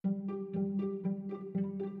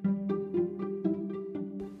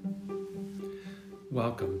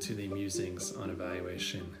Welcome to the Musings on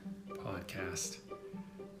Evaluation podcast.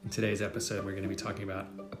 In today's episode, we're going to be talking about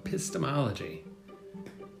epistemology,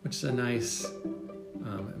 which is a nice,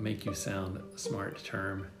 make you sound smart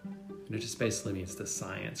term. And it just basically means the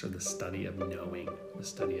science or the study of knowing, the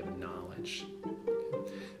study of knowledge.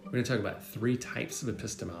 We're going to talk about three types of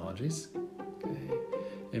epistemologies. Okay?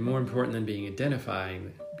 And more important than being able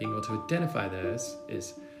to identify those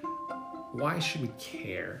is why should we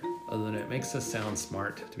care? Other than it makes us sound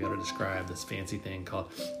smart to be able to describe this fancy thing called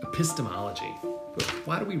epistemology. But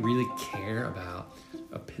why do we really care about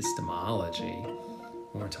epistemology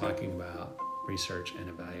when we're talking about research and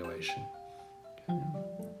evaluation?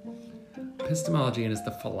 Epistemology is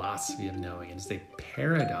the philosophy of knowing. It is a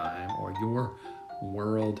paradigm or your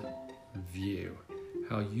world view,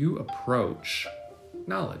 how you approach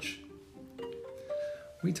knowledge.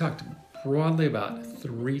 We talked broadly about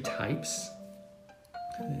three types.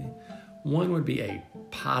 Okay. One would be a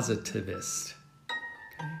positivist.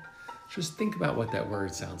 Okay. Just think about what that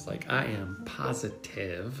word sounds like. I am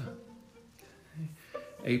positive. Okay.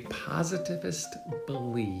 A positivist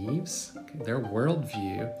believes, their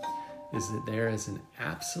worldview is that there is an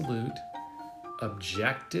absolute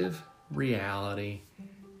objective reality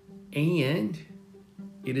and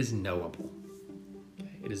it is knowable.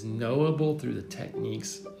 It is knowable through the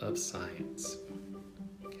techniques of science.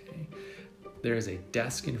 Okay. There is a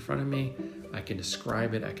desk in front of me. I can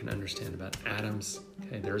describe it. I can understand about atoms.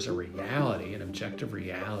 Okay. There's a reality, an objective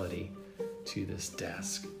reality to this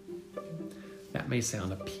desk. That may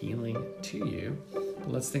sound appealing to you,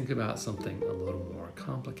 but let's think about something a little more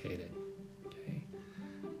complicated. Okay.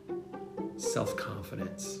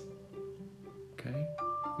 Self-confidence. Okay.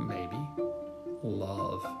 Maybe.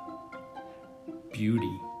 Love.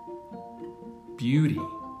 Beauty.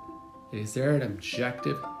 Is there an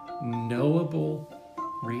objective, knowable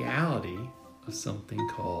reality of something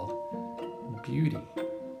called beauty?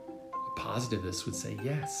 A positivist would say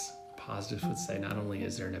yes. A positivist would say not only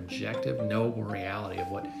is there an objective, knowable reality of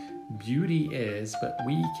what beauty is, but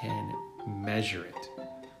we can measure it.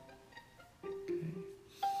 Okay.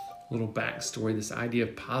 A little backstory. This idea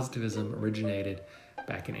of positivism originated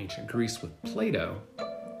back in ancient Greece with Plato.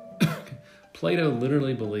 Plato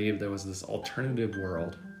literally believed there was this alternative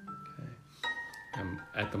world. Okay. I'm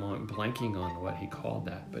at the moment blanking on what he called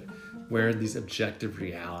that, but where these objective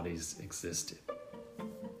realities existed.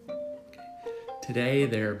 Okay. Today,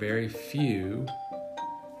 there are very few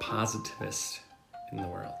positivists in the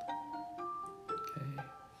world. Okay.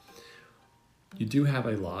 You do have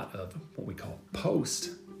a lot of what we call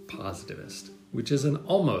post-positivist, which is an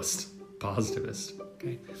almost positivist.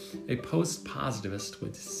 Okay. A post-positivist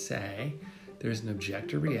would say there's an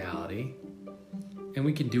objective reality, and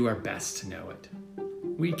we can do our best to know it.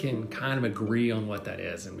 We can kind of agree on what that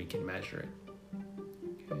is, and we can measure it.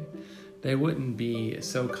 Okay? They wouldn't be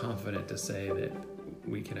so confident to say that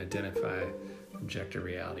we can identify objective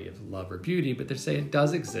reality of love or beauty, but they say it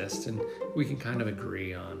does exist, and we can kind of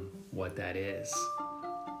agree on what that is.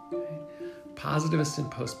 Okay? Positivists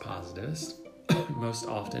and post-positivists most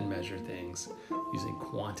often measure things using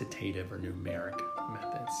quantitative or numeric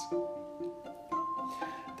methods.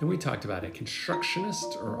 Then we talked about a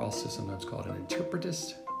constructionist, or also sometimes called an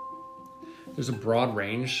interpretist. There's a broad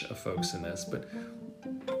range of folks in this, but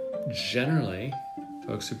generally,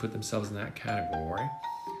 folks who put themselves in that category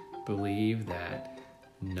believe that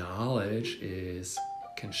knowledge is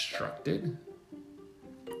constructed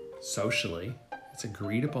socially. It's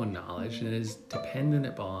agreed upon knowledge, and it is dependent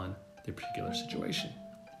upon the particular situation.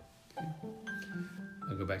 Okay.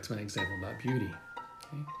 I'll go back to my example about beauty.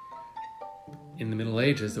 Okay. In the Middle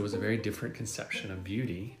Ages, there was a very different conception of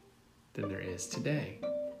beauty than there is today.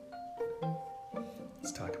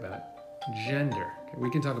 Let's talk about gender. Okay, we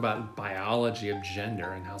can talk about biology of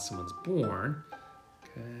gender and how someone's born,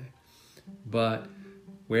 okay? But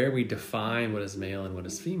where we define what is male and what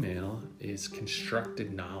is female is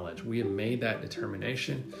constructed knowledge. We have made that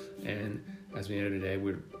determination, and as we know today,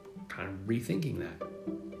 we're kind of rethinking that.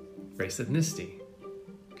 Race, ethnicity.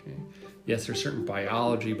 Okay. Yes, there's certain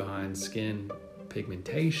biology behind skin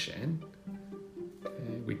pigmentation.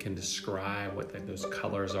 Okay. We can describe what those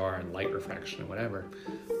colors are and light refraction and whatever.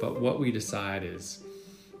 But what we decide is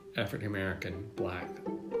African American, Black,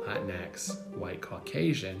 Latinx, White,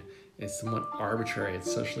 Caucasian is somewhat arbitrary.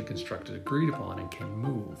 It's socially constructed, agreed upon, and can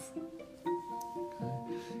move. Okay.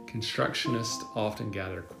 Constructionists often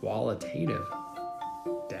gather qualitative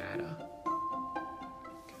data.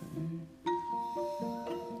 Okay.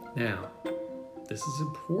 Now, this is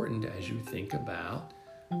important as you think about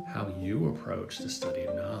how you approach the study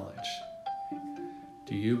of knowledge.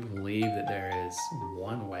 Do you believe that there is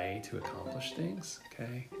one way to accomplish things?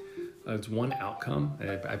 Okay. It's one outcome.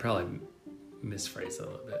 I probably misphrased it a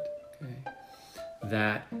little bit. Okay.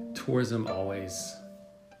 That tourism always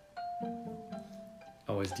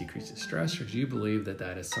decreases stress, or do you believe that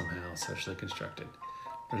that is somehow socially constructed?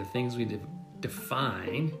 Are the things we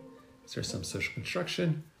define, is there some social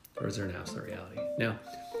construction, or is there an absolute reality? Now,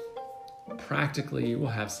 practically, you will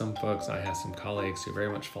have some folks, I have some colleagues who very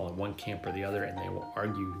much fall in one camp or the other, and they will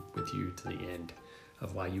argue with you to the end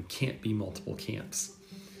of why you can't be multiple camps.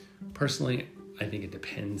 Personally, I think it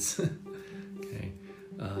depends. Okay,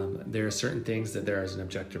 there are certain things that there is an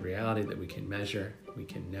objective reality that we can measure, we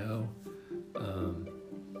can know,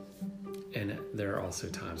 and there are also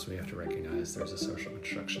times we have to recognize there's a social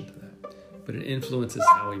construction to that. But it influences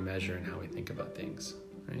how we measure and how we think about things,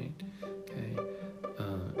 right? Okay.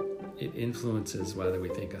 It influences whether we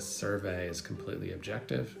think a survey is completely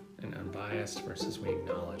objective and unbiased versus we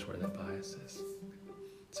acknowledge where that bias is.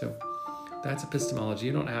 So that's epistemology.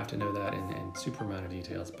 You don't have to know that in super amount of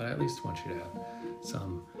details, but I at least want you to have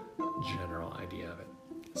some general idea of it.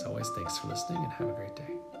 As always, thanks for listening and have a great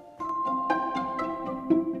day.